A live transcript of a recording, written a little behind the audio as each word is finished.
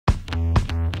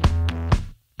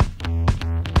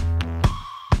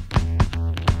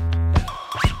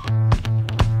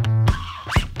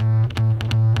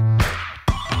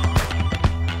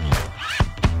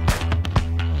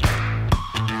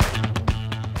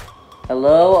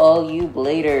Hello, all you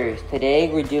bladers. Today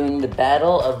we're doing the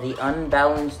battle of the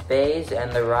Unbalanced beys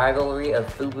and the rivalry of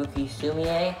Fubuki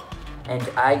Sumie and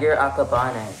Aiger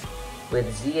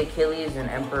with Z Achilles and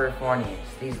Emperor Forneus.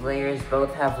 These layers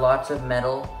both have lots of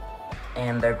metal,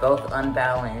 and they're both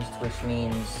unbalanced, which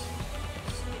means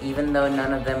even though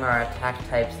none of them are attack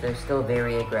types, they're still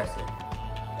very aggressive.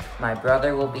 My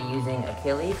brother will be using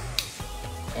Achilles,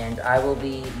 and I will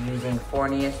be using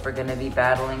Forneus. We're going to be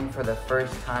battling for the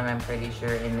first time, I'm pretty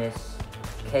sure, in this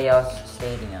Chaos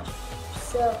Stadium.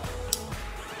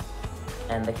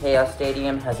 And the Chaos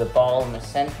Stadium has a ball in the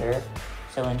center,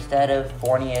 so instead of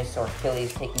Forneus or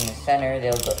Achilles taking the center,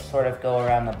 they'll sort of go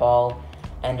around the ball.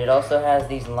 And it also has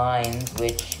these lines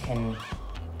which can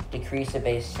decrease a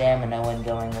base stamina when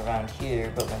going around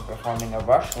here, but when performing a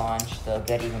rush launch, they'll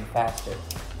get even faster.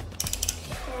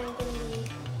 I'm going to be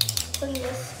putting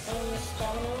this in the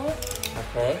stamina mode.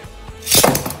 Okay.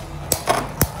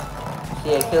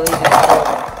 See,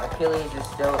 Achilles is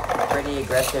still pretty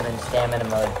aggressive in stamina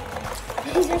mode.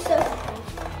 These are so fun.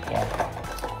 Yeah.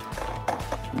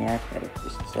 Yeah, that's better.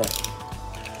 Just so.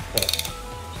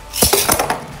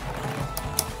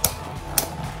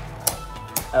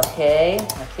 Okay,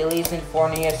 Achilles and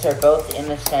Forneus are both in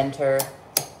the center.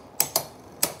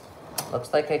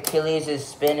 Looks like Achilles'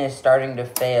 spin is starting to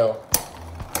fail.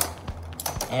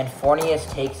 And Forneus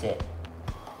takes it.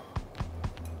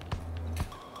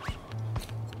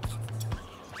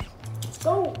 Let's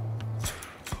go.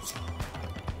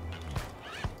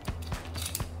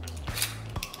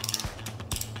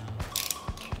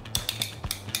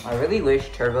 I really wish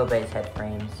Turbo Beys had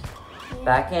frames.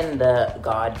 Back in the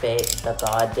God days,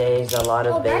 a lot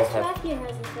of beys have. Matthew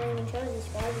has a frame and shows his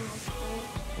guys in his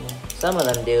frame. Some of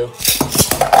them do.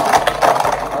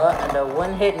 And a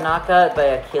one-hit knockout by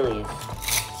Achilles.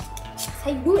 That's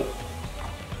how you do it.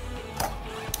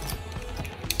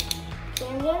 Okay,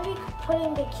 I'm gonna be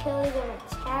putting Achilles in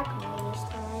attack mode this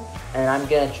time. And I'm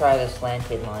gonna try the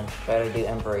slanted launch. Try to do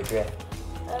Emperor Drift.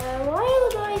 Why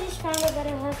ago I just found out that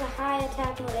it has a high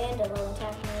attack mode and a low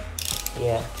attack mode.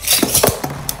 Yeah.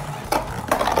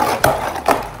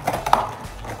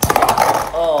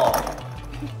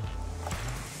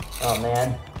 Oh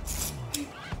man.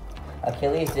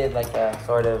 Achilles did like a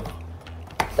sort of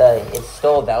it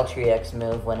stole Valtryek's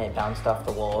move when it bounced off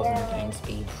the walls and gained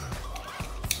speed.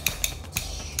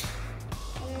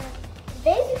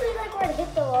 Basically like where it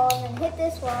hit the wall and then hit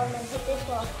this wall and then hit this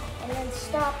wall and then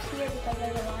stops here because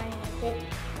there's a line and hit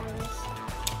on this.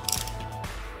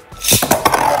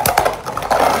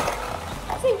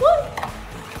 Say what?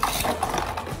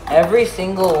 Every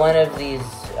single one of these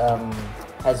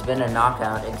has been a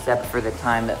knockout, except for the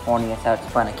time that Forneus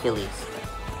outspun Achilles.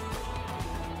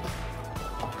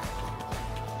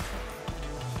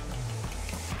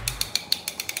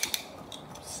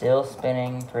 Still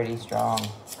spinning pretty strong.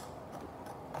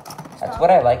 That's what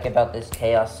I like about this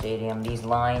Chaos Stadium. These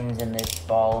lines and this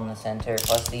ball in the center,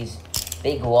 plus these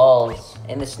big walls.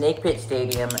 In the Snake Pit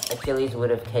Stadium, Achilles would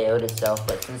have KO'd itself,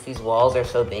 but since these walls are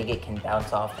so big, it can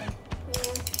bounce off them.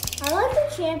 I like the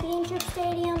Championship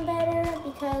Stadium better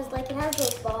because like it has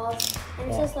those balls and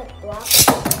it's just like blocks.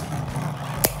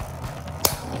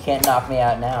 You can't knock me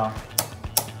out now.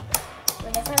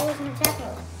 But that's how it was in attack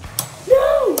mode.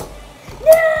 No!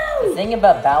 No! The thing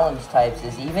about balance types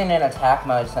is even in attack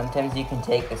mode, sometimes you can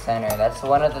take the center. That's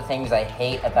one of the things I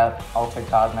hate about Ultra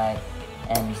Cognite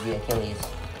and the Achilles.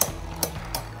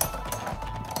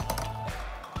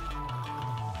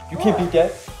 You can't beat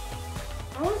that.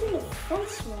 I was in the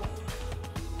defense mode.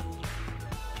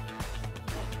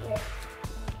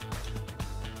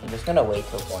 I'm just gonna wait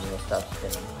till Forneus stops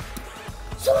spinning.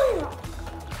 Sorry!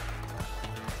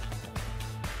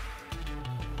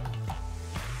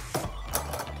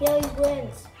 Achilles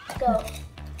wins. Let's go.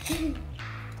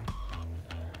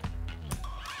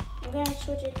 I'm gonna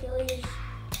switch Achilles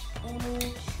into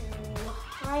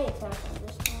high attack mode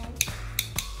this time.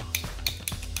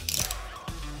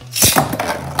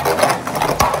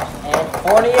 And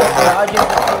Forneus dodges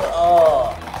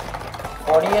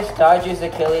Forneus dodges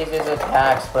Achilles'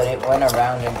 attacks, but it went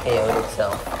around and KO'd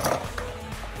itself.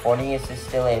 Forneus is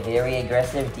still a very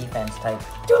aggressive defense type.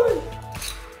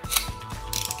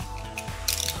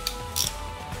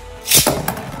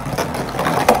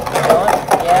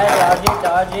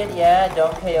 Dodge it, yeah,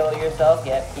 don't KO yourself,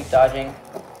 yeah, keep dodging.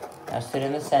 Now sit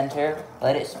in the center,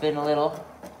 let it spin a little.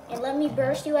 And let me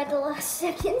burst you at the last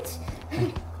second.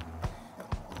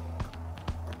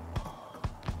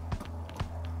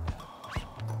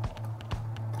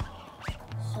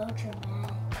 So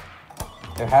dramatic.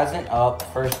 There hasn't,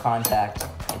 first contact.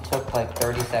 It took like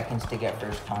 30 seconds to get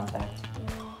first contact.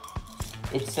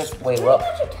 It's just wait. Pretty What?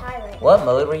 much a tie right now. What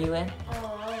mode were you in? I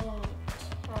was in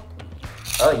attack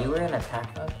mode. Oh, you were in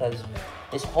attack mode? Because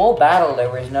this whole battle there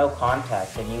was no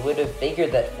contact, and you would have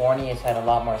figured that Forneus had a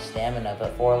lot more stamina,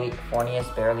 but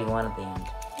Forneus barely won at the end.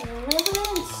 Remember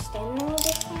in stamina mode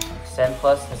this time? Sen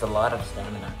Plus has a lot of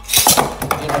stamina.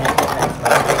 Even in defense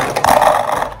mode.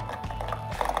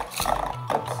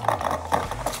 Oops.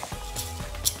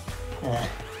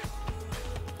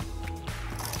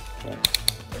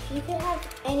 If you could have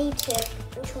any tip,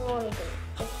 which one would it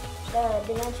be? The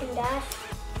dimension dash?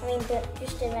 I mean,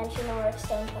 just dimension or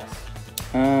extend plus.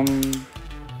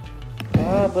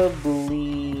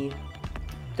 Probably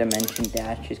dimension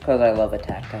dash, just because I love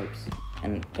attack types,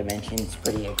 and dimension's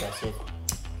pretty aggressive.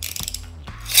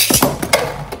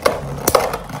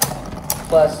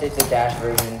 Plus, it's a dash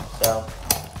version, so.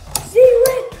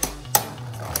 Zero!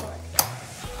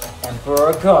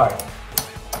 Emperor Guard.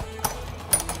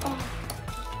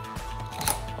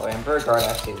 Oh, Emperor Guard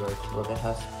actually works. Look at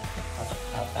how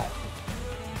fast.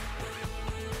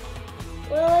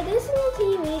 Well, I guess in the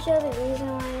TV show, the reason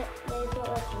why they put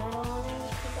like metal on it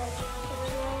is because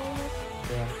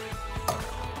Yeah.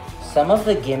 Some of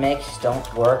the gimmicks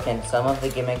don't work, and some of the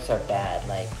gimmicks are bad.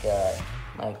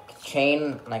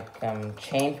 Chain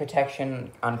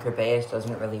protection on beys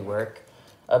doesn't really work.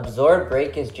 Absorb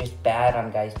break is just bad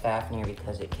on Guy's Fafnir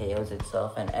because it KOs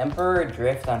itself, and Emperor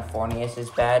Drift on Forneus is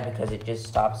bad because it just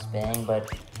stops spinning. But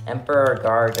Emperor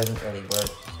Guard doesn't really work,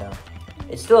 so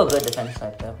it's still a good defense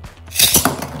type though.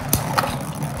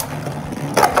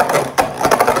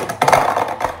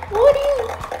 What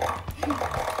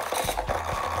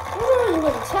are you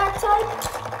with attack type?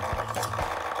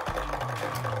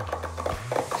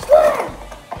 Slam!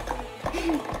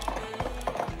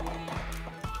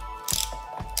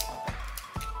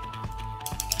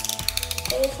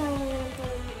 This time we're going to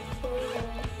play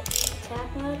attack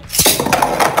mode.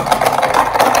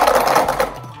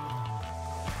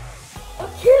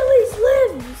 Achilles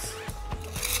lives!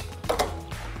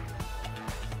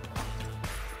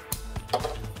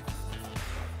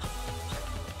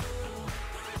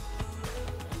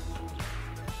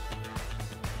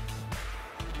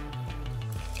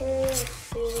 Okay, let's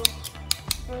do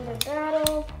another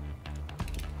battle.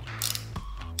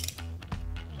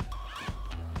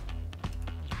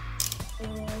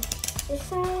 This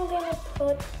time I'm gonna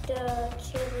put the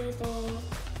Achilles in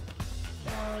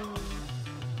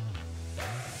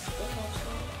defense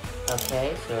mode. Okay,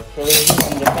 so Achilles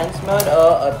in defense mode.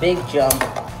 Oh, a big jump.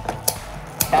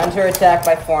 Counter attack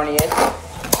by Forneus.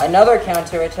 Another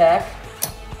counter attack.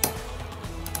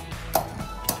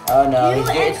 Oh no,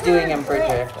 it's doing Emperor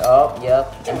Drift. Oh,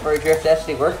 yep. Emperor Drift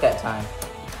actually worked that time.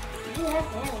 You have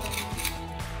damage.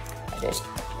 I did.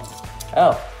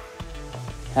 Oh.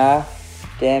 Half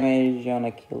damage on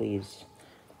Achilles.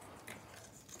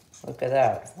 Look at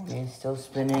that. Forneus still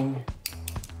spinning.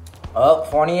 Oh,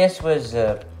 Forneus was,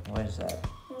 what is that?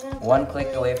 One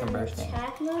click away from bursting.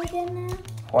 Attack mode again now?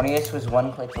 Forneus was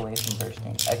 1 click away from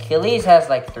bursting. Achilles has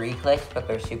like 3 clicks, but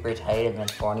they're super tight, and then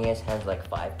Forneus has like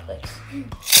 5 clicks.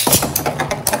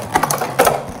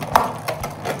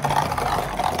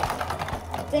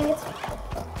 I think it's...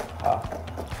 Oh.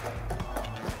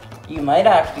 You might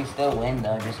actually still win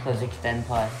though, just because Extend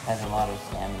Plus has a lot of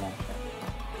stamina.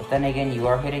 But then again, you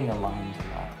are hitting the lines a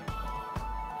lot.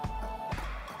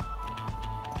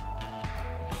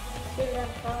 Should have done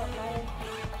a flower fire.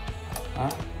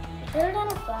 Huh? Should have done a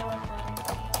flower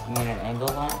fire. You mean an angle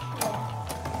launch? Yeah.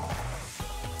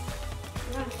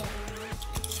 Not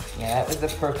that Yeah, that was the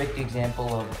perfect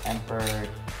example of Emperor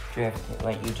Drift.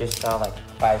 Like you just saw like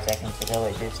 5 seconds ago,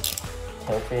 it just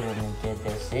tilted and it did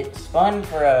this. It spun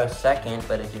for a second,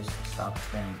 but it just stopped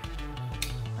spinning.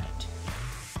 Right.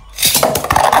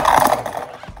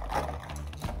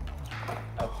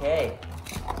 Okay.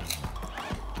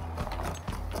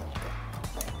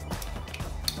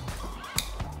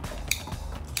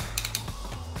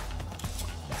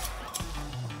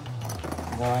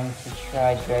 I'm going to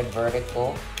try Dread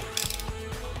Vertical.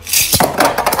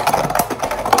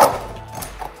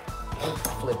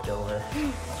 Flipped over.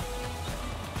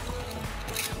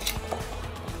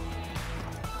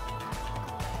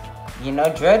 You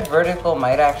know, Dread Vertical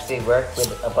might actually work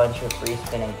with a bunch of free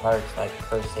spinning parts like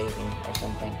Pro Saving or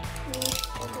something. I'm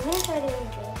gonna try doing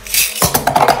Dread.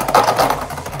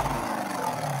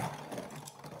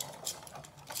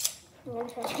 I'm gonna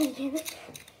try doing it.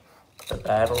 The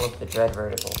Battle of the Dread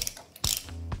Vertical.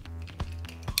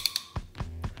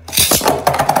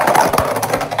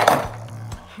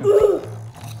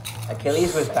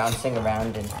 Achilles was bouncing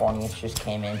around and Forneus just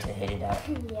came in to hit it out.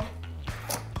 Yeah.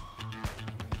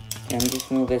 And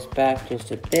just move this back just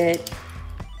a bit.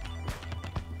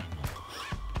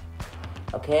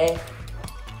 Okay?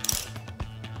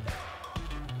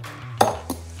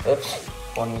 Oops,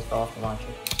 Forneus fell off the launcher.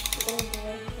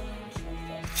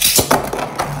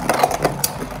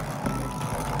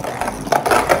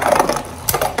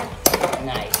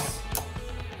 Nice.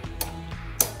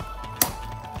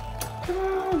 Come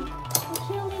on!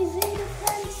 Achilles in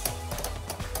defense!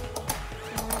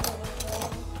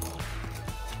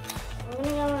 I'm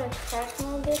gonna go in attack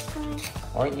mode this time.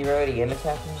 Weren't you already in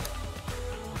attack mode?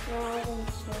 No, I didn't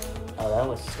see. Oh, that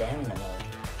was stamina mode.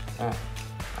 Huh.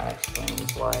 That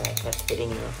explains why I kept hitting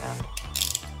you around.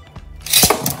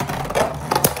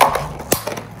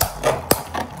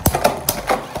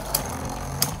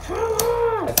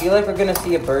 I feel like we're gonna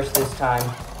see a burst this time.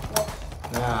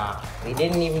 Nah, we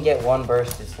didn't even get one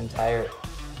burst this entire...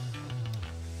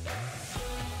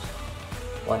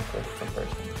 One click from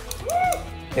bursting.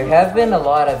 There have been a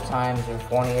lot of times where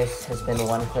Forneus has been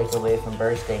one click away from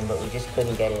bursting, but we just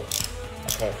couldn't get it.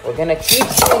 Okay, we're gonna keep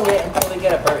doing it until we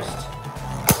get a burst.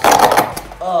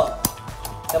 Oh,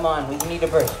 come on, we need a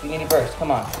burst, come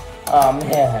on. Oh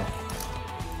man.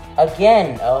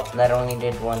 Again, oh, that only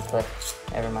did one click,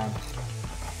 never mind.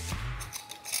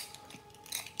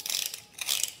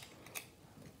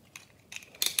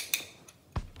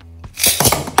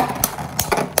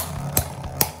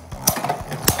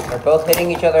 We're both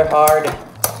hitting each other hard.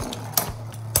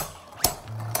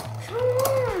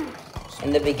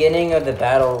 In the beginning of the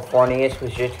battle, Forneus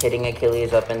was just hitting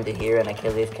Achilles up into here, and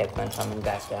Achilles kept on coming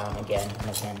back down again and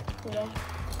again. Yeah.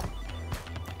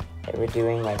 They were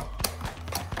doing like...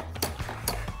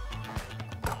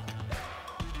 I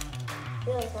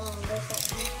feel like I'm on this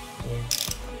side. Yeah.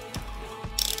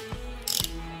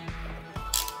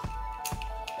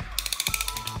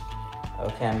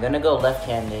 Okay, I'm gonna go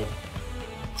left-handed.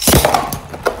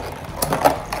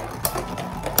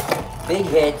 Big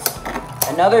hits.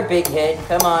 Another big hit.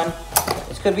 Come on.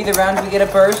 This could be the round we get a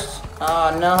burst.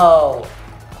 Oh no.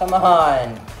 Come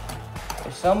on.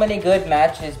 There's so many good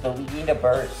matches, but we need a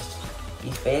burst.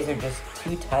 These bays are just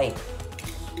too tight.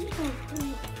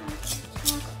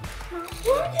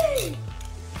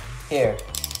 Here.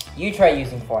 You try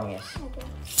using Forneus.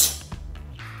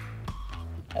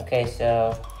 Okay,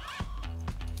 so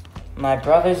my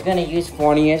brother's gonna use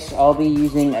Forneus. I'll be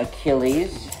using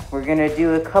Achilles. We're gonna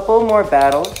do a couple more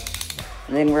battles.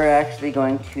 And then we're actually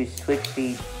going to switch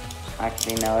the...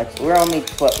 Actually, no, we're only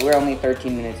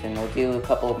 13 minutes in. We'll do a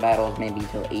couple of battles, maybe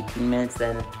till 18 minutes,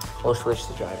 then we'll switch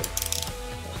the driver.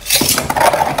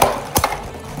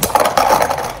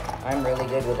 I'm really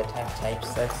good with attack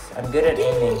types. I'm good at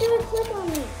aiming. You did a click on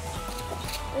me.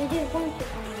 Or you did one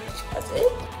click on me. That's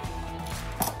it?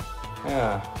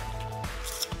 Yeah.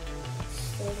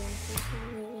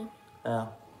 Oh.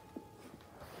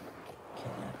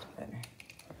 Okay, that's better.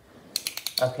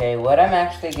 Okay, what I'm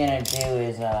actually gonna do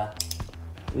is,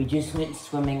 we just went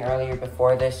swimming earlier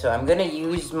before this, so I'm gonna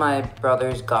use my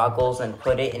brother's goggles and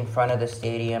put it in front of the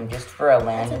stadium just for a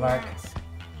landmark.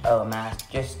 Oh, a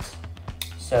mask. Just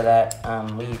so that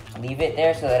we leave it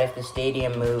there so that if the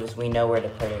stadium moves, we know where to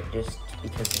put it, just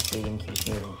because the stadium keeps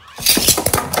moving.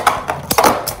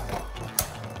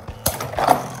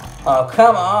 Oh,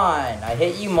 come on! I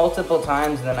hit you multiple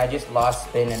times and then I just lost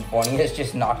spin and Forneus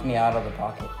just knocked me out of the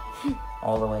pocket.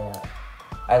 All the way up.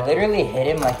 I literally hit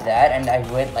him like that and I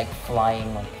went like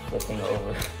flying, like flipping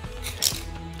over.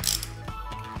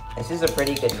 This is a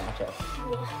pretty good matchup.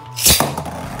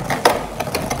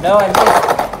 No, I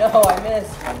missed! No, I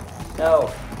missed! No.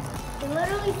 It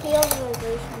literally feels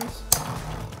vibrations.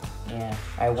 Yeah,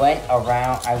 I went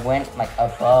like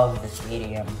above the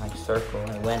stadium, like circle.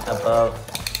 I went above,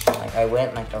 like I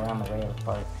went like around the rail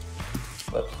part.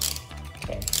 Whoops.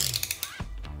 Okay.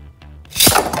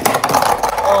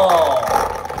 Oh!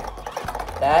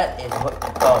 That is what we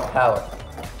call power.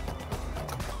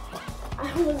 I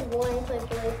was one click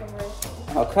away from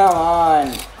bursting. Oh, come on!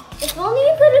 If only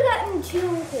you could have gotten 2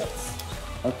 hits.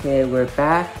 Okay, we're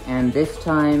back, and this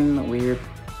time we're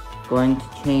going to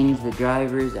change the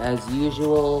drivers as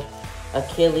usual.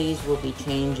 Achilles will be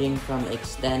changing from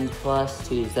Extend Plus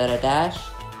to Zeta Dash,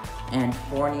 and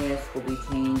Forneus will be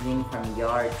changing from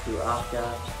Yard to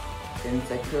Octa.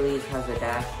 Since Achilles has a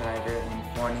dash driver and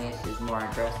Forneus is more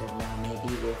aggressive now,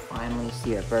 maybe we'll finally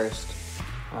see a burst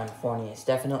on Forneus.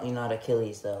 Definitely not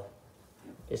Achilles though,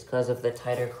 just because of the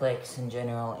tighter clicks in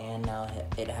general, and now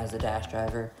it has a dash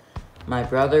driver. My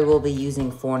brother will be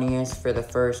using Forneus for the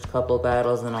first couple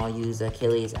battles, and I'll use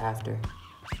Achilles after.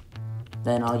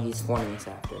 Then I'll use Forneus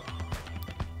after.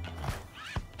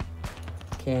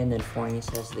 Okay, and then Forneus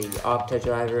has the Octa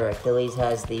driver, Achilles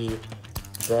has the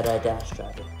Zeta dash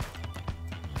driver.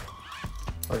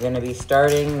 We're going to be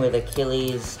starting with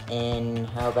Achilles in,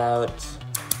 how about,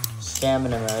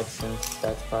 stamina mode, since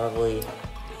that's probably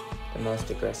the most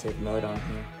aggressive mode on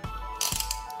here.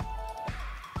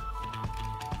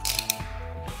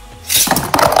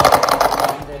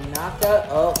 And the knockout,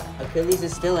 oh, Achilles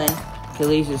is still in.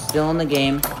 Achilles is still in the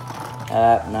game.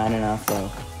 Not enough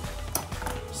though.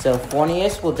 So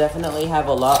Forneus will definitely have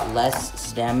a lot less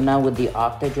stamina with the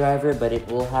Octa driver, but it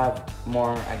will have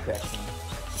more aggression.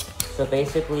 So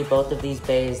basically both of these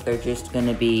bays, they're just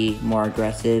gonna be more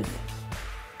aggressive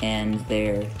and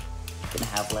they're gonna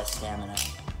have less stamina.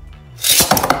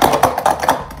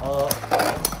 Oh,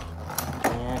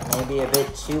 yeah, maybe a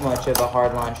bit too much of a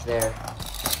hard launch there.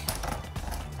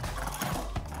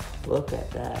 Look at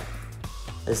that.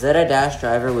 The Zeta Dash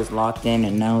driver was locked in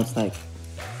and now it's like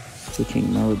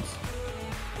switching modes.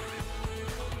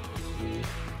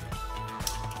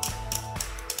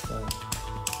 So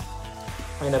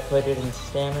I'm gonna put it in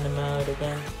stamina mode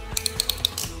again.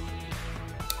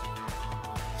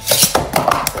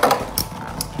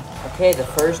 Okay, the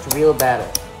first real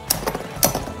battle.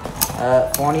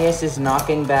 Forneus is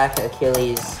knocking back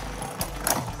Achilles.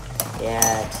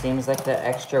 Yeah, it seems like the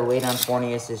extra weight on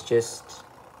Forneus is just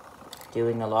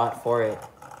doing a lot for it.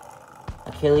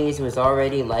 Achilles was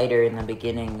already lighter in the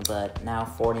beginning, but now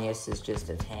Forneus is just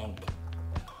a tank.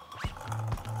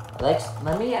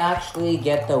 Let me actually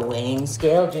get the weighing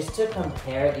scale just to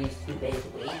compare these two bays'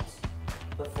 weights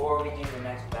before we do the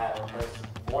next battle, because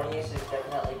Forneus is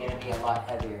definitely going to be a lot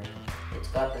heavier. It's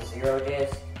got the 0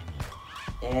 disc,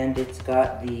 and it's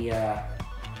got the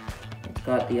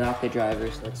Octa driver,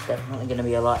 so it's definitely going to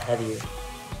be a lot heavier.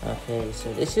 Okay,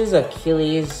 so this is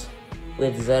Achilles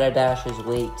with Zeta Dash's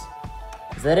weight.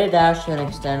 Zeta Dash and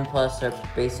Extend Plus are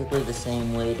basically the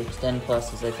same weight. Extend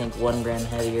Plus is, I think, 1 gram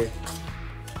heavier.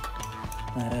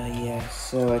 But yeah,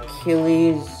 so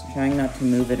Achilles, trying not to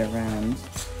move it around.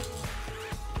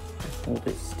 Just hold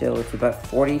it still. It's about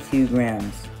 42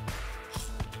 grams.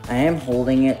 I am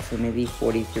holding it, so maybe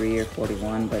 43 or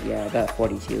 41, but yeah, about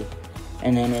 42.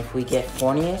 And then if we get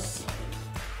Forneus.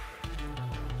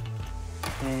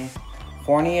 Okay.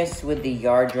 Forneus with the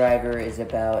yard driver is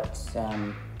about,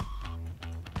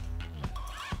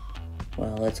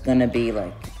 well, it's gonna be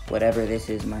like whatever this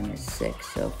is minus 6.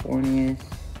 So Forneus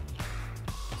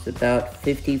is about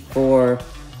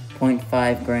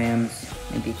 54.5 grams,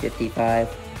 maybe 55,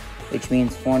 which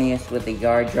means Forneus with the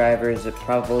yard driver is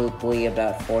probably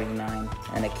about 49,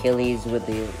 and Achilles with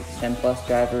the Extend Plus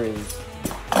driver is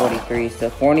 43.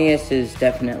 So Forneus is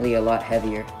definitely a lot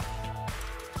heavier.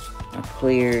 A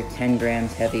clear 10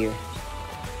 grams heavier.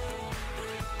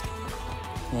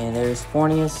 Okay, there's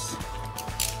Forneus.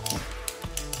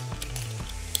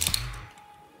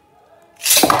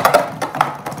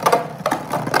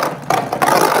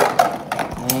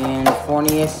 And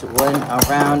Forneus went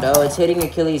around. Oh, it's hitting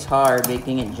Achilles hard,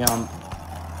 making it jump.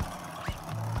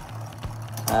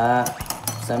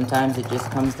 Sometimes it just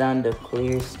comes down to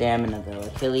clear stamina, though.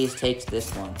 Achilles takes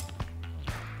this one.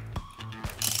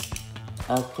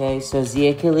 Okay, so the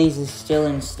Achilles is still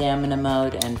in stamina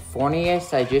mode, and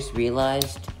Forneus, I just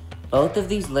realized, both of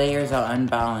these layers are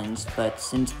unbalanced, but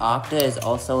since Octa is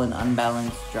also an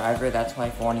unbalanced driver, that's why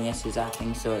Forneus is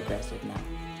acting so aggressive now.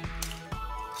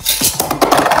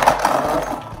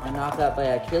 Oh, a knockout by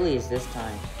Achilles this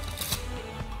time.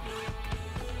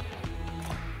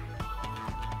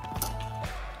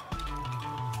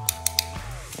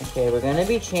 Okay, we're gonna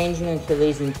be changing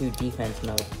Achilles into defense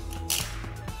mode.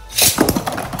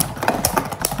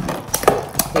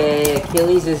 Okay,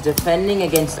 Achilles is defending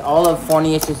against all of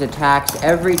Forneus' attacks.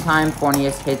 Every time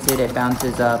Forneus hits it, it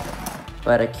bounces up,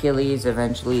 but Achilles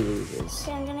eventually loses.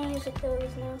 Okay, I'm gonna use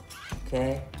Achilles now.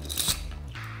 Okay.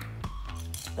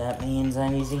 That means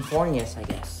I'm using Forneus, I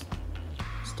guess.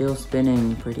 Still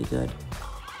spinning pretty good.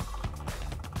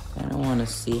 I don't want to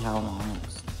see how long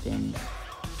it spins.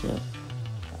 So.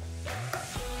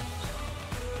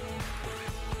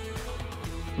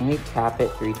 Let me tap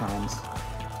it 3 times.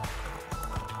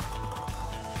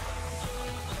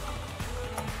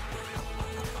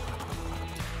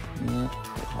 Yeah,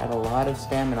 it had a lot of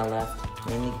stamina left,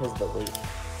 mainly because of the weight.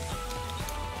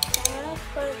 I'm gonna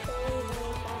put Achilles in the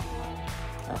back.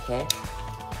 Okay.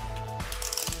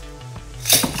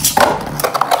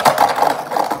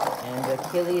 And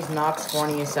Achilles knocks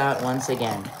Forneus out once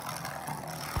again.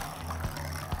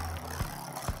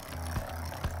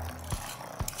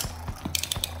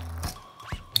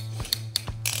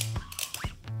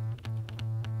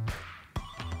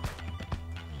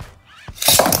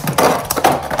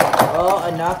 Oh,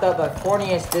 a knockout by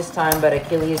Forneus this time, but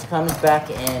Achilles comes back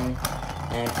in,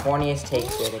 and Forneus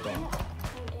takes it again.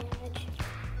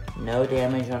 No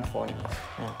damage on Forneus.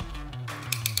 Yeah.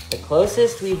 The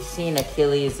closest we've seen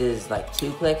Achilles is like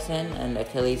 2 clicks in, and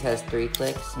Achilles has 3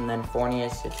 clicks, and then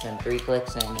Forneus it's been 3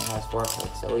 clicks in and has 4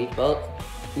 clicks. So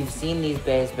we've seen these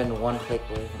bays been 1 click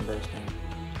away from bursting.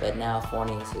 But now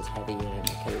Forneus is heavier and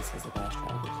Achilles has a dash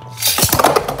driver.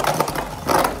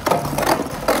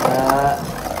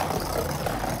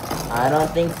 I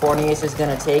don't think Forneus is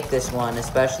gonna take this one,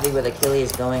 especially with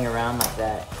Achilles going around like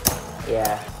that.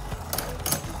 Yeah.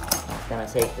 Not gonna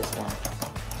take this one.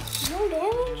 No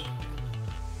damage?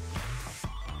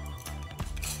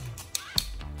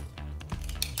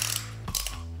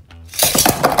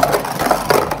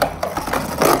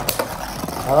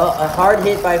 Oh, a hard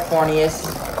hit by Forneus.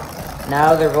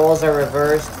 Now the roles are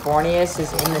reversed. Forneus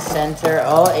is in the center.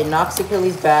 Oh, it knocks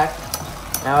Achilles back.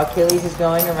 Now Achilles is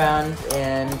going around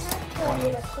and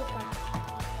Forneus.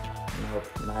 Nope,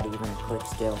 not even a click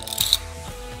still.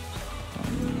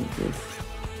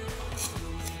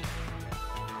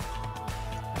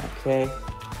 Okay.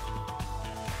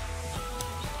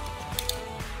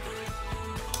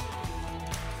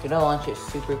 Gonna launch it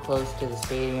super close to the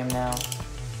stadium now.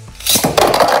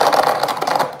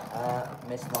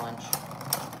 Missed launch.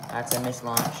 That's a missed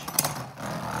launch.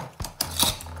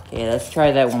 Okay, let's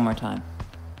try that one more time.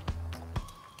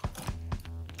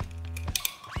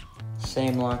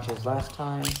 Same launch as last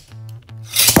time.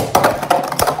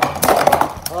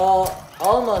 Oh,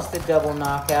 almost a double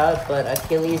knockout, but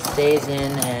Achilles stays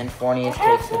in and Forneus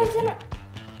takes it again.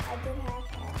 I did half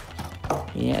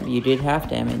damage. Yeah, you did half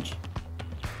damage.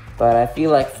 But I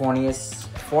feel like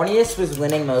Forneus was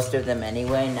winning most of them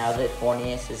anyway. Now that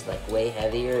Forneus is like way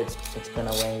heavier, it's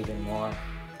gonna weigh even more.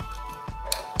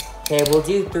 Okay, we'll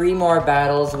do 3 more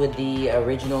battles with the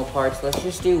original parts. Let's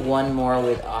just do 1 more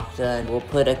with Octa, and we'll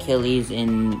put Achilles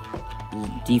in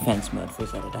defense mode for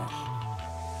Zeta Dash.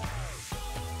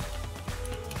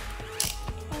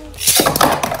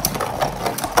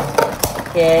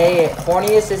 Okay,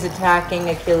 Forneus is attacking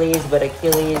Achilles, but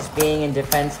Achilles, being in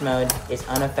defense mode, is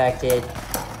unaffected.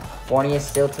 Forneus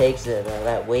still takes it, though.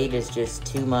 That weight is just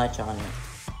too much on it.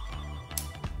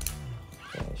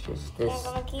 Okay, it's just this.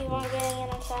 I'm gonna keep on getting in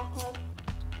attack mode.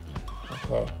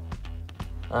 Okay.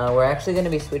 We're actually going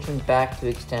to be switching back to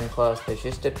Extend Plus. There's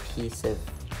just a piece of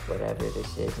whatever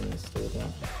this is in the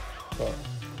stadium. Okay.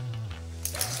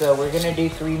 So we're going to do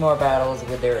 3 more battles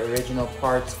with their original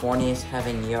parts. Forneus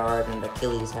having Yard and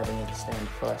Achilles having Extend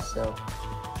Plus. So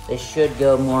this should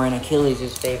go more in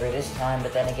Achilles' favor this time,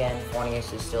 but then again,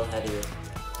 Forneus is still heavier.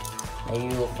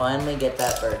 Maybe we'll finally get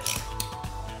that burst.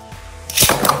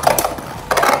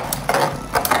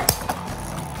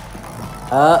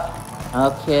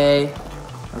 Okay.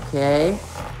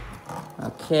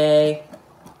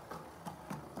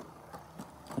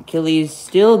 Achilles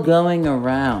still going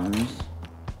around.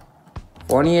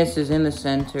 Forneus is in the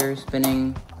center,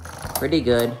 spinning pretty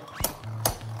good.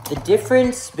 The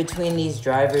difference between these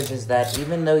drivers is that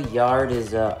even though Yard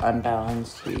is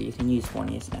unbalanced here, you can use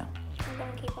Forneus now. I'm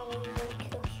gonna keep on using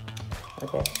Achilles.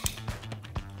 Okay.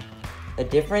 The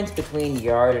difference between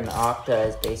Yard and Octa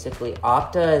is basically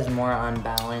Octa is more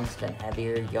unbalanced and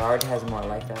heavier. Yard has more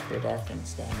life after death and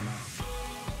stamina.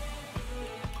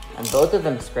 And both of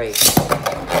them scrape.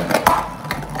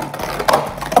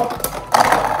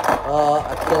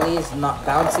 Achilles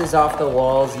bounces off the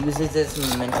walls, uses its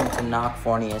momentum to knock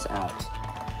Forneus out.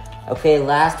 Okay,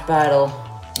 last battle.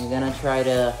 I'm gonna try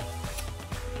to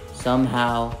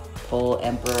somehow pull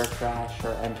Emperor Crash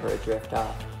or Emperor Drift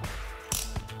off.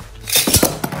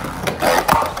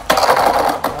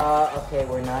 Okay,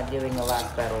 we're not doing a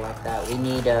last battle like that. We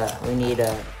need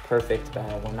a perfect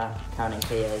battle. We're not counting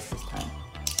KOs this time.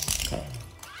 Okay.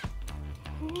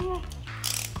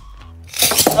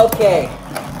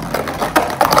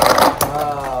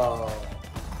 Oh.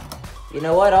 You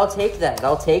know what? I'll take that.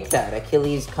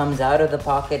 Achilles comes out of the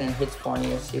pocket and hits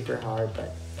Forneus super hard,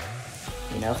 but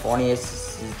you know,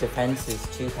 Forneus' defense is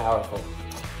too powerful.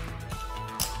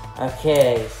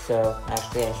 Okay, so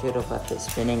actually I should have left it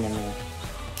spinning in there.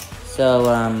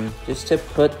 So, just to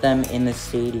put them in the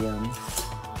stadium,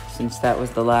 since that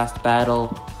was the last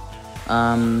battle,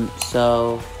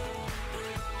 so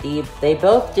they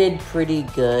both did pretty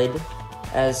good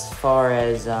as far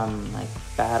as, like,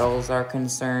 battles are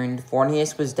concerned.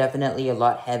 Forneus was definitely a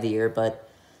lot heavier, but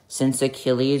since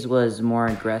Achilles was more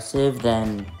aggressive,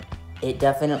 then it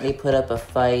definitely put up a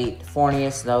fight.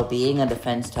 Forneus, though, being a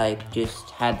defense type,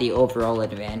 just had the overall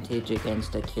advantage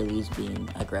against Achilles being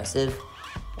aggressive.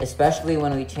 Especially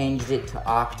when we changed it to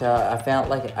Octa, I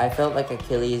felt like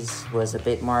Achilles was a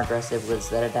bit more aggressive with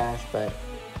Zeta Dash, but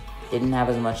didn't have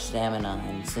as much stamina.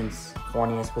 And since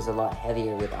Forneus was a lot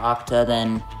heavier with Octa,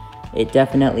 then it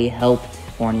definitely helped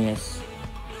Forneus.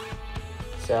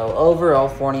 So overall,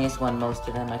 Forneus won most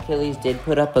of them. Achilles did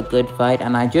put up a good fight,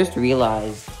 and I just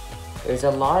realized there's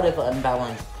a lot of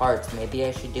unbalanced parts. Maybe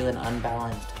I should do an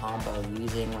unbalanced combo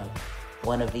using like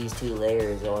one of these 2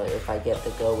 layers, or if I get the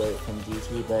go weight from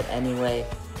GT. But anyway,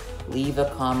 leave a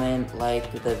comment,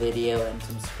 like the video, and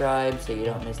subscribe so you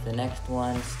don't miss the next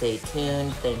one. Stay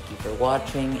tuned. Thank you for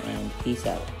watching, and peace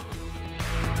out.